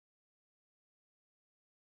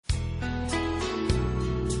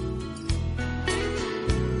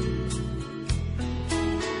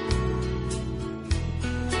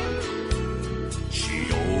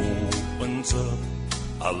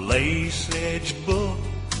lace-edged book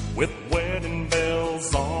with wedding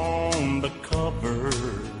bells on the cover,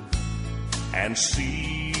 and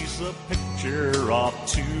sees a picture of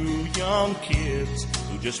two young kids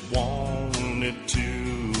who just wanted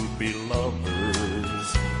to be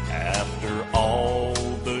lovers. After all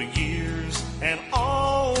the years and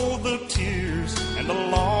all the tears and the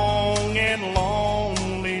long and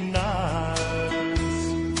lonely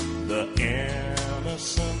nights, the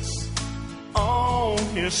innocence on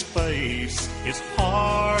his face is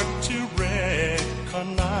hard to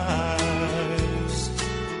recognize.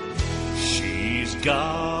 She's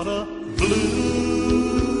got a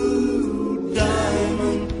blue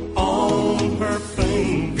diamond on her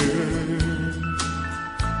finger,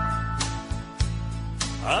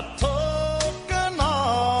 a token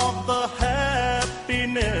of the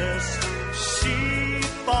happiness she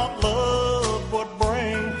thought love would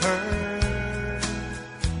bring her.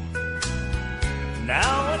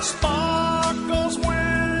 Now it sparkles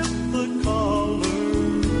with the color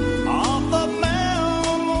of the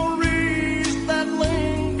memories that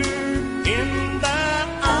linger in that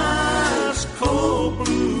ice cold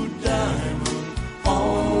blue diamond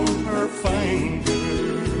on her finger.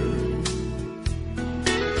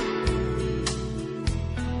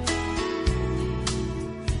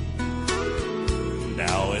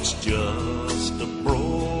 Now it's just a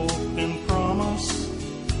broken promise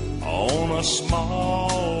on a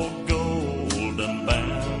small golden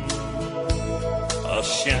band, a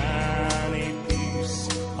shiny piece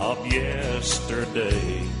of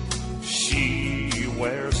yesterday she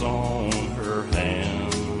wears on her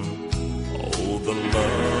hand. Oh, the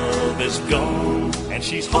love is gone and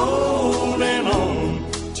she's holding on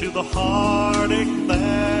to the heartache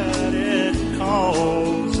that it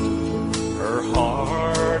caused. Her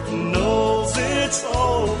heart knows it's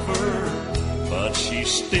over, but she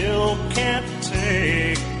still can't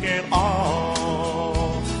take it